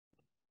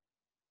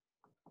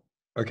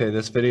Okay,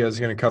 this video is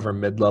going to cover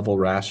mid-level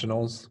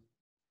rationals.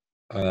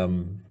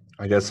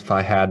 I guess if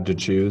I had to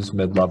choose,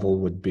 mid-level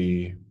would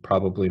be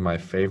probably my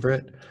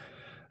favorite.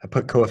 I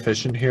put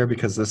coefficient here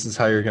because this is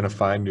how you're going to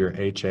find your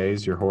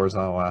HAs, your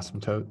horizontal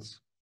asymptotes.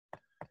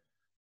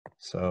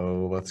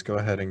 So let's go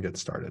ahead and get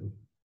started.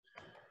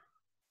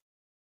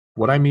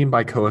 What I mean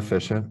by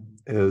coefficient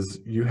is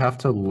you have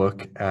to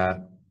look at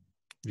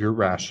your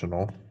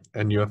rational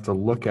and you have to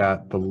look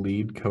at the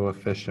lead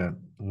coefficient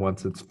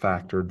once it's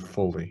factored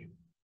fully.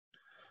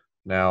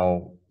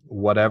 Now,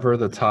 whatever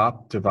the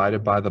top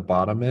divided by the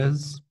bottom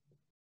is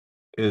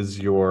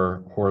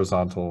your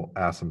horizontal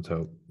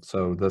asymptote.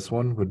 So this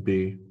one would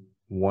be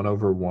 1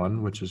 over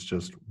 1, which is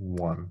just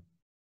 1.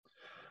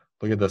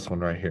 Look at this one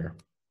right here.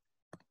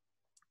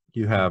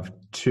 You have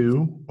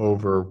 2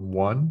 over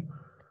 1,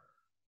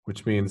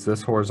 which means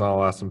this horizontal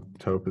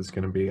asymptote is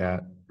going to be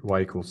at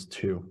y equals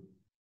 2.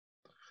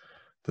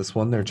 This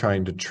one, they're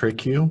trying to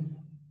trick you.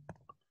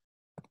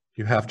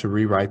 You have to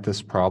rewrite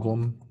this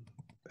problem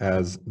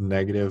as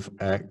negative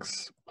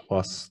x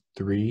plus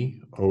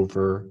 3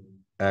 over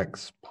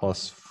x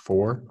plus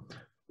 4.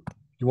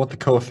 You want the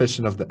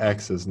coefficient of the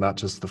x's, not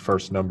just the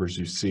first numbers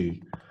you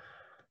see.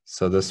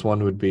 So this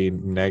one would be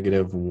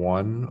negative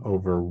 1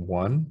 over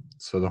 1.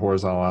 So the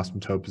horizontal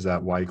asymptote is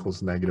at y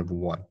equals negative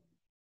 1.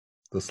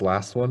 This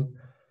last one,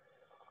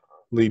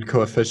 lead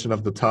coefficient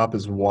of the top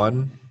is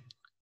 1.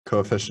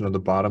 Coefficient of the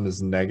bottom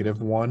is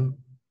negative 1.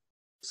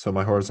 So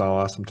my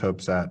horizontal asymptote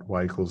is at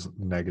y equals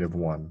negative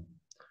 1.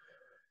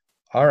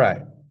 All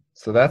right,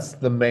 so that's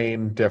the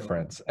main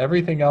difference.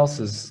 Everything else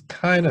is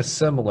kind of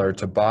similar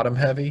to bottom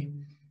heavy,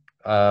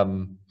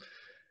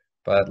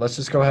 but let's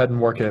just go ahead and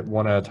work it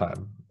one at a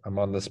time. I'm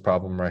on this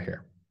problem right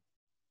here.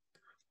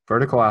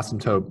 Vertical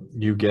asymptote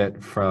you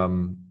get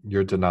from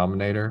your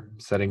denominator,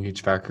 setting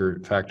each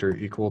factor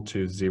equal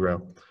to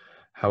 0.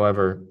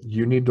 However,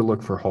 you need to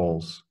look for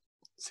holes.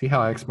 See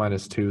how x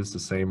minus 2 is the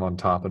same on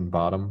top and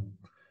bottom?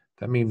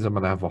 That means I'm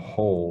going to have a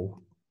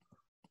hole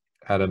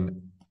at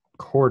an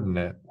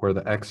coordinate where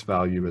the x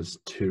value is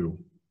 2.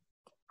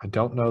 I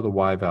don't know the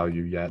y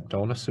value yet.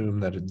 Don't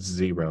assume that it's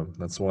 0.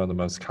 That's one of the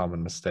most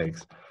common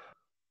mistakes.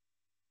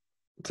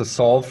 To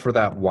solve for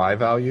that y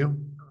value,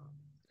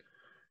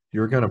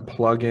 you're going to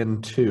plug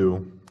in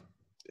 2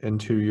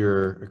 into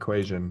your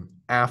equation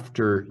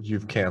after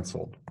you've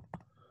canceled.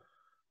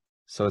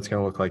 So it's going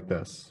to look like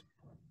this.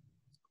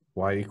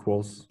 Y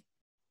equals,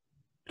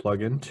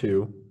 plug in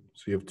 2.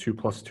 So you have 2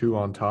 plus 2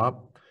 on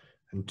top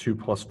and 2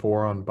 plus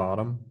 4 on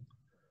bottom.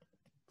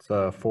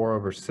 It's 4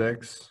 over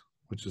 6,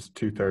 which is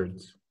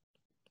 2/3.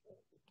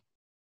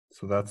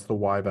 So that's the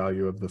y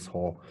value of this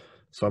hole.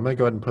 So I'm going to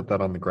go ahead and put that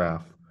on the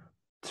graph.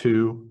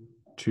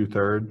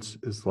 2/3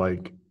 is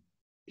like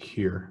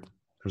here.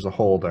 There's a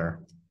hole there.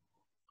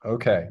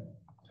 Okay.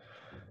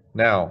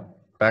 Now,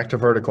 back to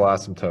vertical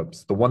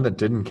asymptotes. The one that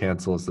didn't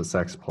cancel is this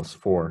x plus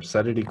 4.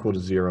 Set it equal to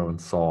 0 and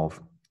solve.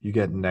 You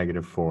get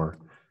negative 4.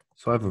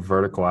 So I have a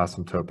vertical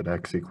asymptote at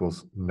x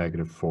equals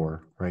negative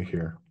 4 right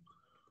here.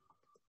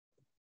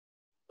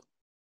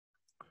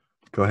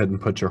 Go ahead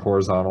and put your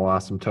horizontal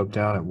asymptote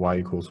down at y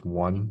equals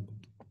 1.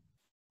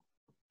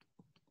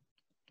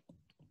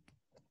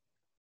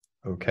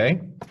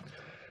 Okay.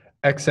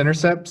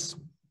 X-intercepts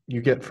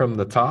you get from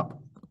the top.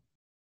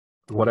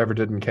 Whatever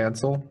didn't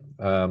cancel,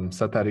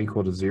 set that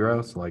equal to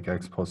 0. So like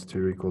x plus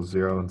 2 equals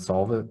 0 and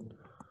solve it.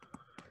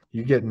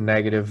 You get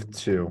negative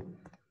 2.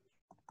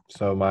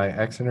 So my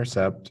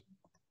x-intercept,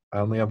 I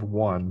only have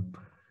 1,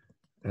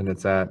 and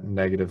it's at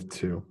negative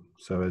 2.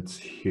 So it's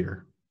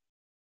here.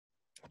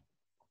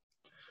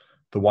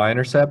 The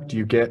y-intercept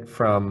you get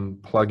from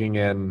plugging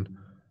in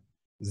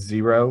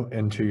 0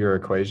 into your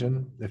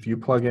equation. If you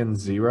plug in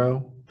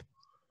 0,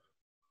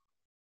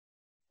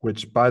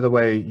 which by the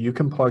way, you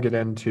can plug it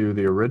into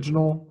the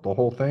original, the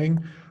whole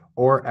thing,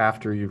 or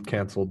after you've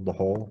canceled the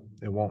whole,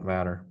 it won't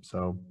matter.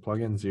 So plug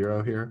in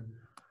 0 here.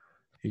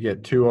 You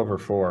get 2 over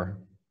 4,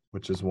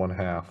 which is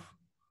 1/2.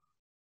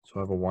 So I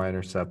have a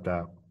y-intercept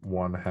at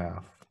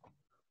 1/2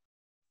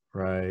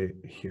 right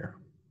here.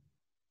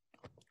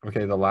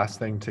 Okay, the last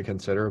thing to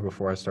consider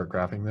before I start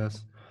graphing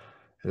this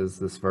is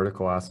this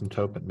vertical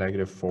asymptote at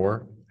negative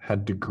 4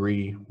 had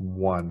degree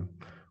 1,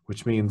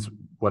 which means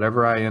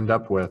whatever I end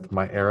up with,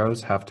 my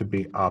arrows have to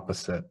be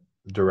opposite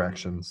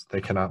directions.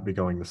 They cannot be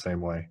going the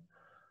same way.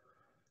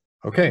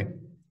 Okay,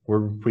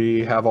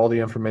 we have all the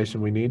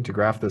information we need to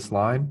graph this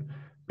line.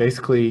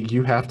 Basically,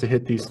 you have to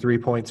hit these 3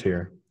 points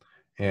here,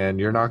 and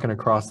you're not going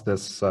to cross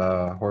this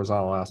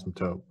horizontal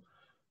asymptote.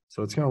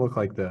 So it's going to look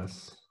like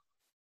this.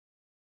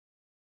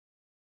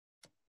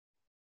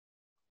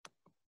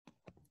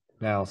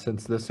 Now,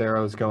 since this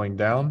arrow is going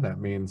down, that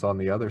means on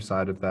the other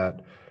side of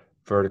that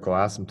vertical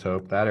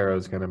asymptote, that arrow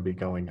is going to be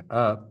going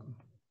up.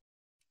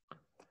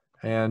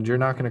 And you're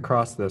not going to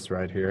cross this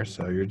right here,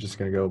 so you're just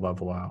going to go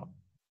level out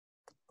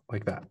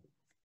like that.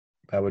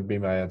 That would be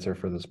my answer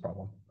for this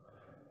problem.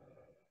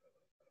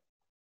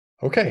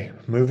 Okay,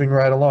 moving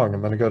right along.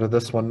 I'm going to go to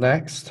this one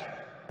next.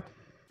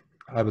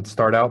 I would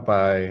start out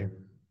by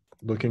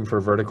looking for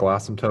vertical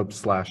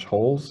asymptote /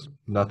 holes.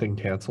 Nothing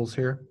cancels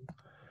here.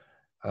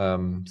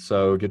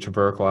 So get your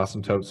vertical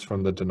asymptotes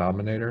from the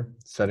denominator,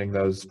 setting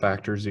those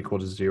factors equal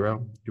to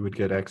 0. You would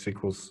get x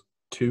equals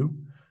 2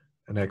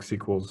 and x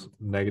equals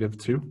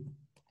 -2.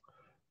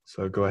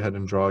 So go ahead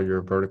and draw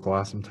your vertical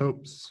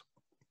asymptotes.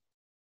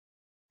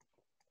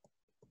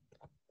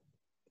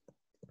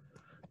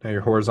 Now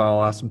your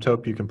horizontal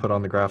asymptote you can put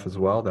on the graph as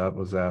well. That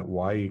was at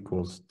y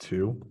equals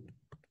 2.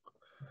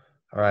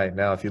 All right,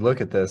 now if you look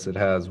at this, it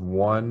has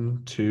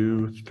 1,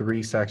 2,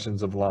 3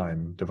 sections of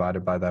line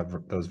divided by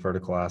those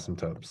vertical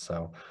asymptotes.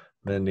 So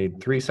I'm going to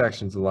need 3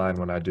 sections of line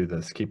when I do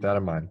this. Keep that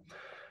in mind.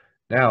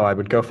 Now I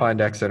would go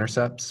find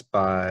x-intercepts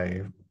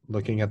by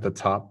looking at the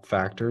top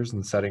factors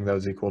and setting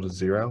those equal to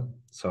 0.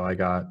 So I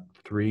got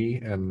 3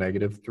 and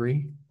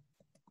 -3.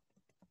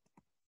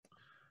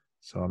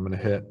 So I'm going to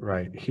hit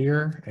right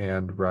here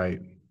and right,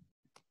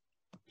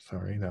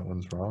 sorry, that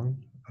one's wrong,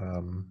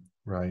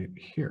 right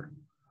here.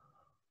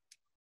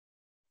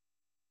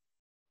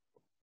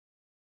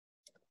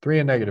 3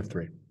 and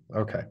 -3.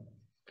 Okay.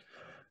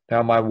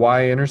 Now my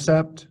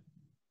y-intercept,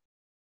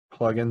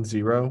 plug in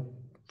 0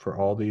 for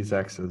all these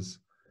x's.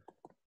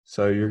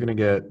 So you're going to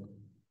get,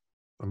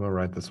 I'm going to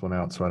write this one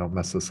out so I don't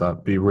mess this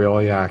up. Be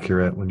really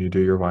accurate when you do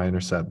your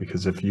y-intercept,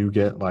 because if you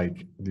get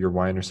like your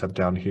y-intercept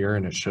down here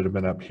and it should have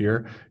been up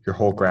here, your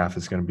whole graph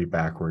is going to be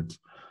backwards.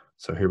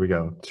 So here we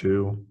go.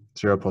 2,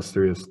 0 plus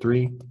 3 is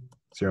 3.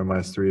 0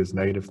 minus 3 is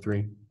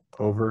 -3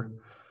 over.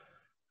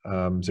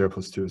 0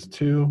 plus 2 is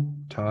 2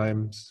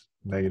 times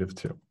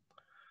 -2.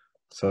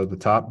 So the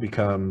top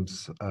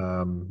becomes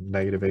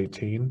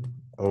 -18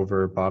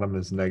 over bottom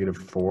is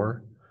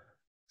 -4.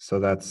 So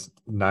that's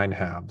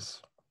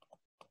 9/2.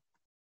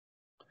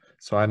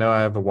 So I know I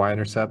have a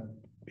y-intercept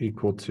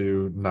equal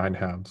to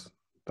 9/2.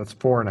 That's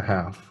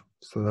 4.5.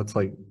 So that's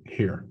like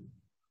here.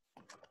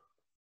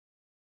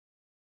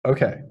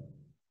 Okay.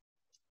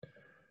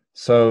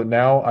 So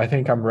now I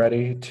think I'm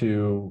ready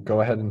to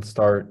go ahead and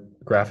start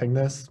graphing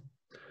this.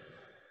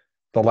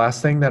 The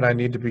last thing that I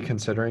need to be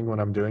considering when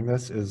I'm doing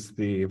this is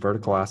the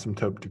vertical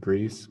asymptote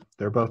degrees.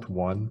 They're both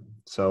 1.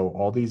 So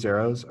all these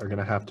arrows are going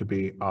to have to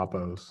be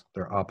oppos.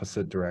 They're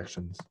opposite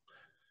directions.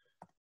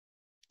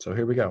 So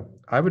here we go.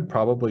 I would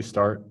probably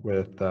start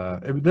with,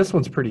 this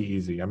one's pretty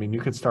easy. I mean,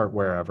 you could start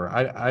wherever.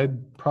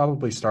 I'd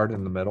probably start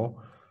in the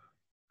middle.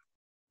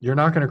 You're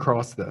not going to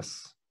cross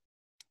this.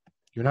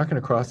 You're not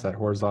going to cross that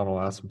horizontal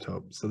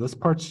asymptote. So this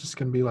part's just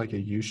going to be like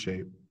a U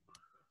shape.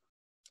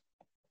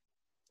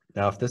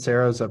 Now, if this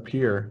arrow's up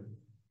here,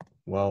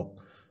 well,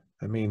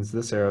 that means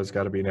this arrow's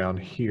got to be down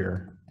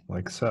here,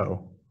 like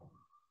so.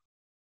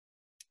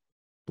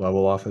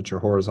 Level off at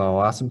your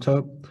horizontal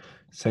asymptote.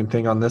 Same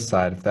thing on this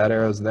side. If that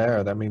arrow's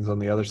there, that means on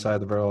the other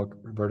side of the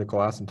vertical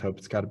asymptote,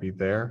 it's got to be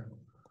there.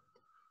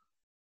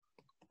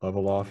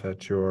 Level off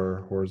at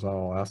your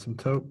horizontal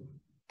asymptote.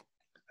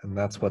 And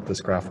that's what this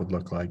graph would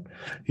look like.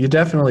 You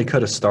definitely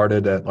could have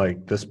started at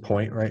like this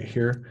point right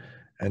here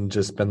and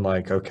just been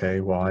like, okay,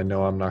 well, I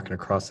know I'm not going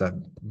to cross that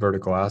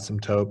vertical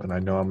asymptote, and I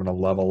know I'm going to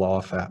level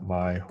off at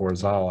my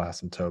horizontal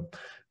asymptote.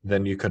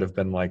 Then you could have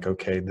been like,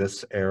 okay,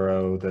 this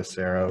arrow,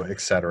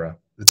 etc.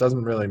 It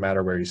doesn't really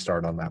matter where you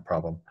start on that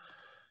problem.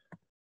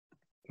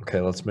 Okay,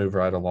 let's move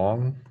right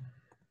along.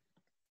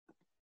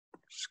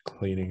 Just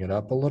cleaning it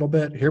up a little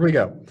bit. Here we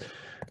go.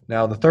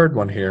 Now the third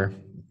one here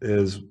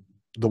is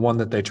the one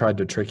that they tried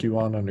to trick you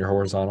on your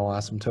horizontal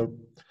asymptote.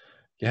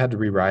 You had to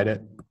rewrite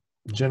it.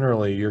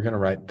 Generally, you're going to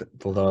write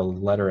the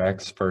letter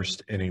X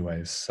first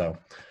anyways, so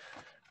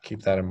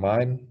keep that in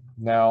mind.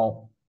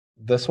 Now,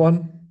 this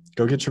one,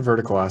 go get your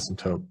vertical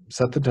asymptote.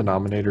 Set the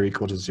denominator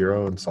equal to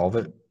 0 and solve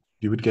it.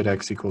 You would get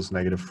x equals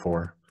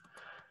 -4.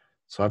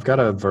 So I've got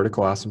a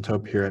vertical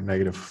asymptote here at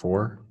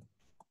 -4.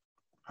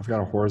 I've got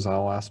a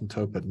horizontal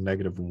asymptote at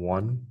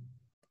 -1.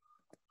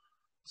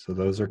 So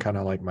those are kind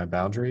of like my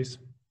boundaries.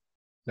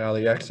 Now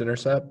the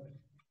x-intercept,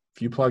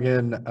 if you plug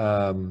in,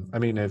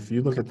 if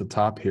you look at the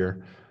top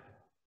here,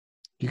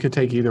 you could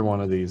take either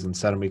one of these and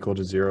set them equal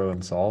to 0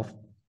 and solve.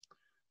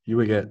 You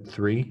would get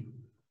 3.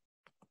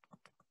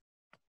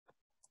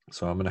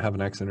 So I'm going to have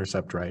an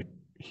x-intercept right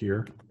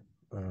here.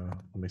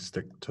 Let me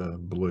stick to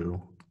blue.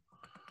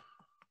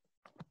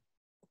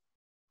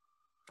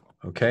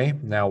 Okay,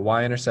 now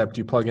y-intercept,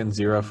 you plug in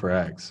 0 for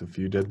x. If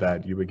you did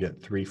that, you would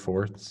get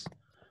 3/4.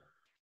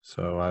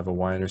 So I have a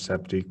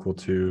y-intercept equal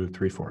to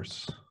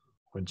 3/4,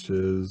 which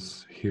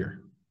is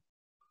here.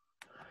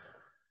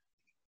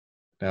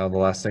 Now the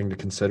last thing to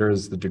consider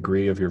is the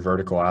degree of your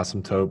vertical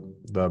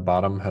asymptote. The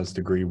bottom has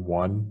degree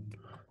 1.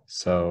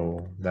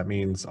 So that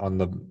means on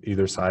the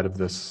either side of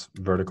this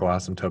vertical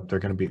asymptote, they're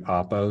going to be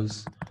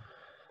oppos.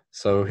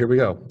 So here we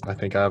go. I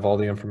think I have all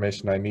the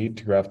information I need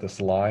to graph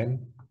this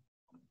line.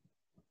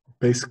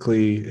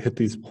 Basically hit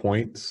these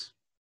points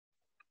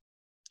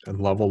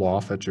and level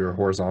off at your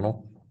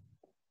horizontal.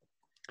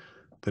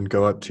 Then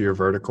go up to your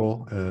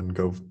vertical and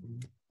go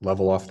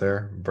level off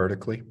there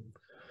vertically.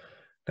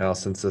 Now,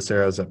 since this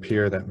arrow's up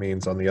here, that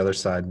means on the other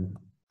side,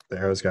 the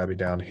arrow's got to be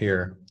down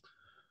here.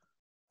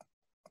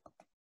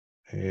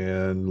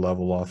 And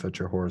level off at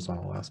your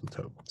horizontal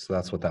asymptote. So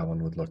that's what that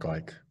one would look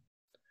like.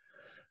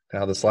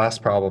 Now this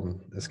last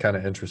problem is kind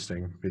of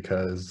interesting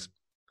because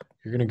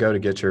you're going to go to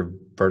get your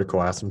vertical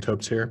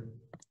asymptotes here.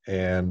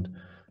 And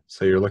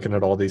so you're looking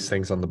at all these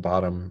things on the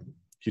bottom.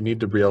 You need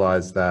to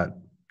realize that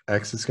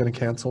x is going to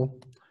cancel.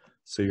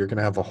 So you're going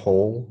to have a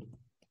hole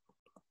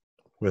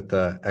with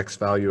the x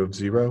value of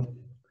 0,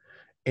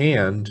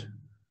 and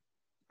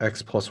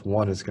x plus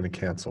 1 is going to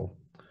cancel.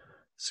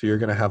 So you're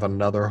going to have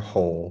another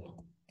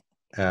hole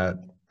at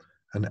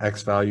an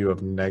x value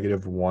of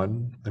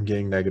 -1. I'm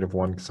getting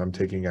 -1 because I'm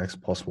taking x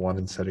plus 1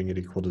 and setting it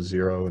equal to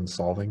 0 and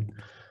solving.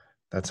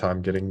 That's how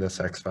I'm getting this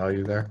x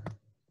value there.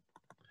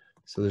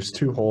 So there's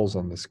two holes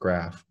on this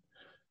graph.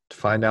 To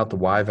find out the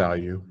y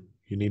value,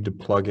 you need to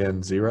plug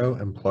in 0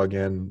 and plug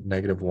in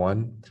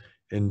 -1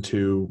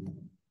 into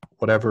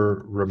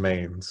whatever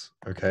remains,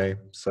 okay?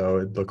 So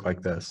it'd look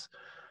like this.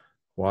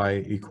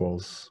 Y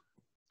equals,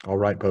 I'll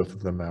write both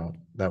of them out.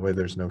 That way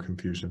there's no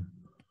confusion.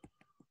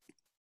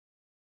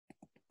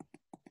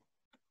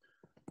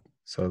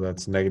 So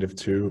that's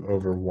 -2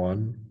 over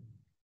 1,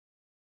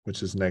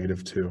 which is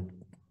 -2.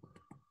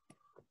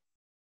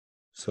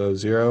 So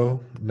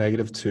 0,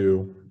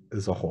 -2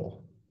 is a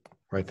hole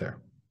right there.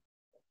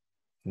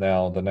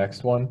 Now the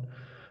next one,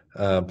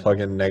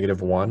 plug in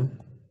 -1.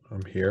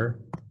 I'm here.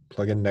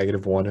 Plug in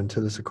 -1 into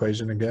this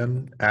equation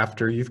again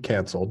after you've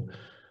canceled.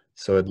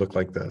 So it'd look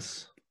like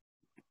this.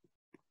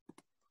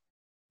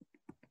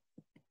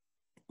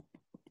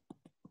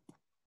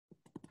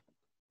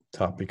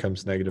 Top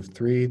becomes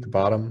 -3, the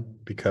bottom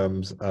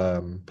becomes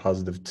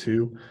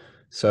 +2.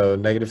 So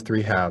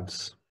 -3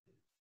 halves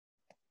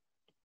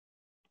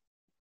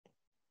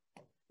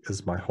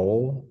is my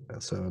hole.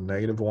 So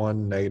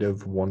 -1,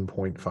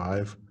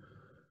 -1.5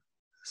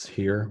 is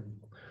here.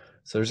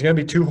 So there's going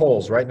to be two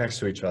holes right next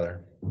to each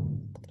other.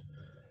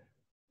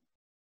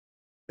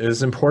 It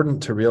is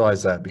important to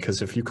realize that,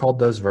 because if you called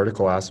those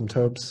vertical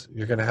asymptotes,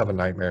 you're going to have a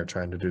nightmare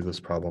trying to do this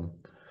problem.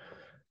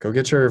 Go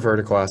get your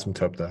vertical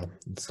asymptote though.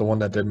 It's the one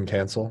that didn't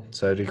cancel,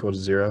 set it equal to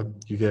 0.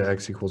 You get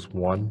x equals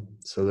 1.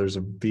 So there's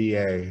a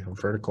VA, a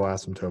vertical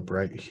asymptote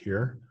right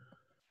here.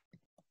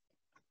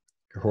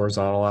 Your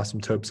horizontal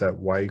asymptote's at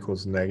y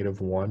equals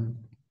 -1.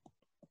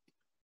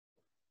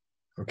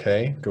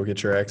 Okay, go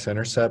get your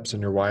x-intercepts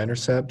and your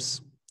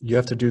y-intercepts. You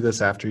have to do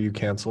this after you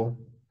cancel.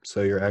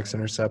 So your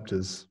x-intercept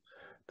is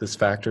this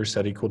factor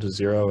set equal to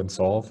 0 and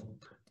solve.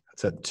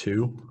 That's at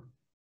 2.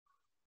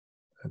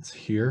 That's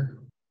here.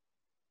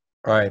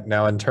 All right,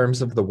 now in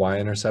terms of the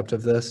y-intercept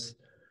of this,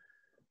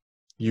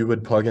 you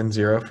would plug in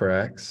 0 for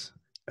x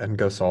and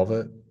go solve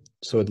it.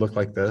 So it'd look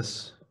like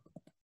this.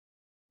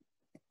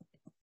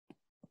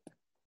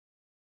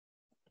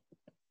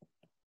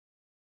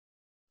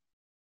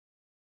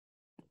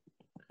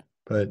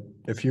 But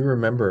if you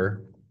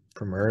remember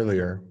from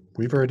earlier,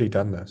 we've already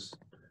done this.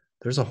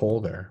 There's a hole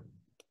there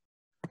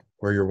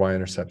where your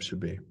y-intercept should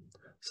be.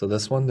 So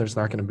this one, there's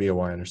not going to be a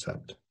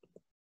y-intercept.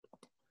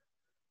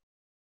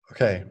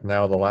 Okay,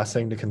 now the last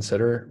thing to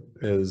consider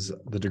is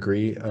the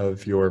degree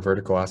of your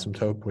vertical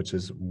asymptote, which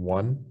is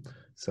 1.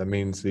 So that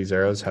means these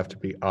arrows have to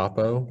be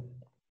oppo.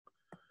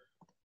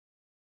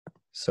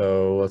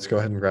 So let's go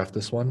ahead and graph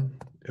this one.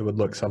 It would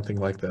look something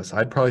like this.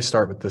 I'd probably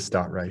start with this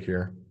dot right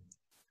here,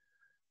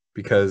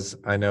 because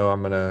I know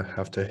I'm going to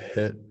have to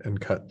hit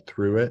and cut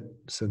through it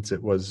since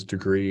it was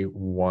degree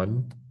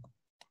 1.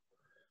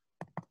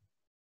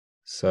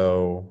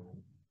 So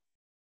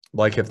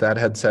like if that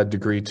had said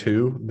degree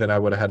 2, then I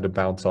would have had to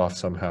bounce off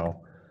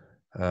somehow,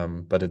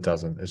 but it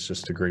doesn't. It's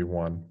just degree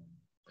 1.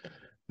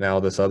 Now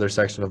this other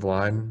section of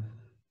line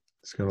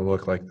is going to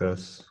look like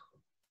this.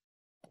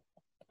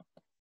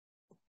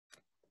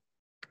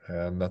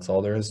 And that's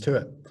all there is to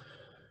it.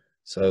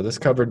 So this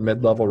covered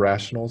mid-level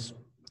rationals,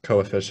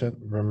 coefficient.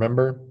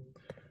 Remember,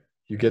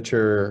 you get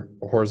your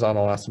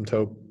horizontal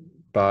asymptote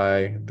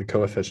by the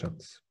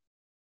coefficients,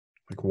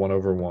 like 1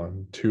 over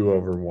 1, 2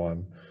 over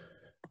 1.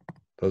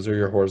 Those are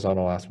your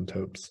horizontal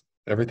asymptotes.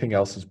 Everything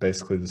else is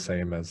basically the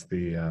same as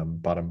the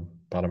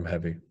bottom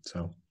heavy.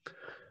 So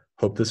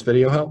hope this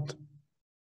video helped.